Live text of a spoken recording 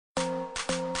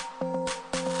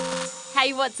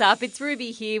Hey, what's up? It's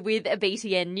Ruby here with a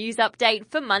BTN news update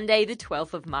for Monday, the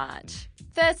 12th of March.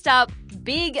 First up,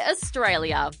 big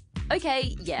Australia.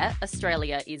 Okay, yeah,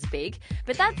 Australia is big,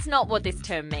 but that's not what this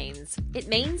term means. It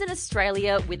means an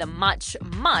Australia with a much,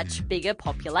 much bigger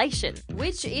population,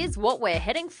 which is what we're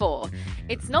heading for.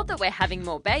 It's not that we're having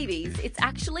more babies, it's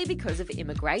actually because of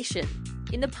immigration.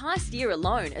 In the past year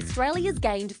alone, Australia's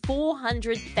gained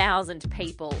 400,000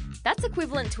 people. That's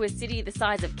equivalent to a city the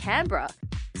size of Canberra.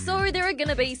 So there are going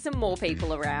to be some more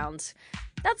people around.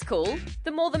 That's cool.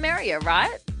 The more the merrier,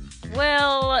 right?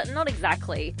 Well, not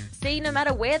exactly. See, no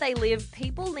matter where they live,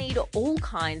 people need all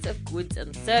kinds of goods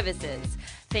and services.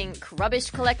 Think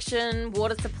rubbish collection,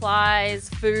 water supplies,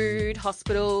 food,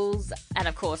 hospitals, and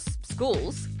of course,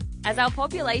 schools. As our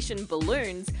population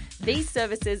balloons, these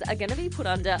services are going to be put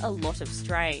under a lot of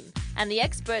strain. And the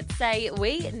experts say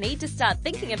we need to start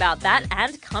thinking about that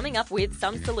and coming up with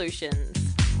some solutions.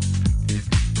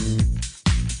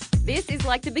 This is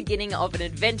like the beginning of an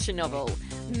adventure novel.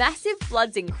 Massive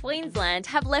floods in Queensland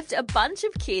have left a bunch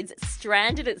of kids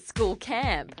stranded at school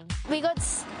camp. We got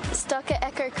stuck at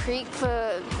Echo Creek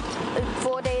for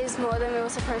 4 days more than we were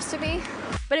supposed to be.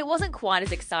 But it wasn't quite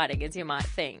as exciting as you might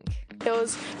think. It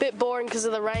was a bit boring because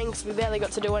of the rain because we barely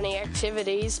got to do any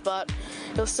activities, but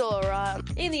it was still alright.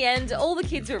 In the end, all the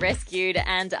kids were rescued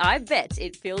and I bet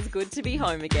it feels good to be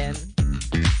home again.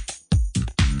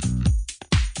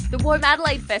 The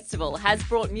Womadelaide Festival has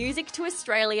brought music to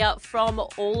Australia from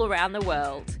all around the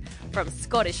world. From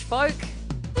Scottish folk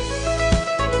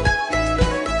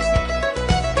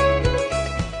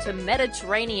to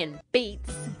Mediterranean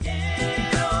beats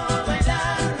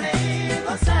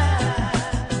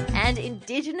and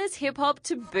Indigenous hip-hop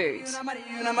to boot.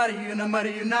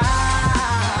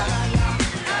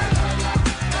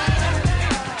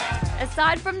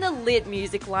 Aside from the lit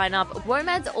music lineup,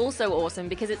 WOMAD's also awesome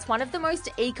because it's one of the most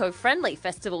eco-friendly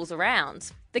festivals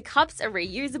around. The cups are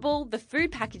reusable, the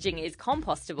food packaging is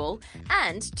compostable,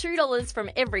 and $2 from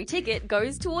every ticket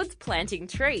goes towards planting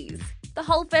trees. The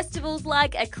whole festival's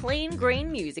like a clean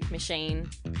green music machine.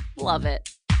 Love it.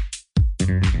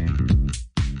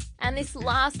 And this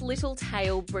last little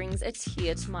tale brings a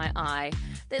tear to my eye.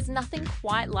 There's nothing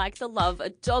quite like the love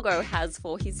a doggo has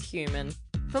for his human.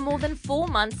 For more than 4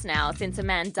 months now, since a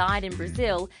man died in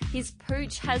Brazil, his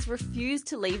pooch has refused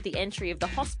to leave the entry of the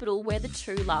hospital where the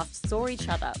two last saw each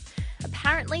other.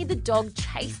 Apparently, the dog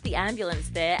chased the ambulance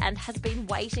there and has been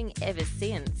waiting ever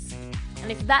since. And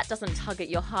if that doesn't tug at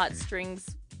your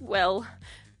heartstrings, well,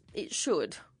 it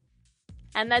should.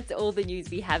 And that's all the news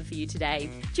we have for you today.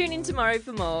 Tune in tomorrow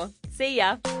for more. See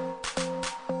ya!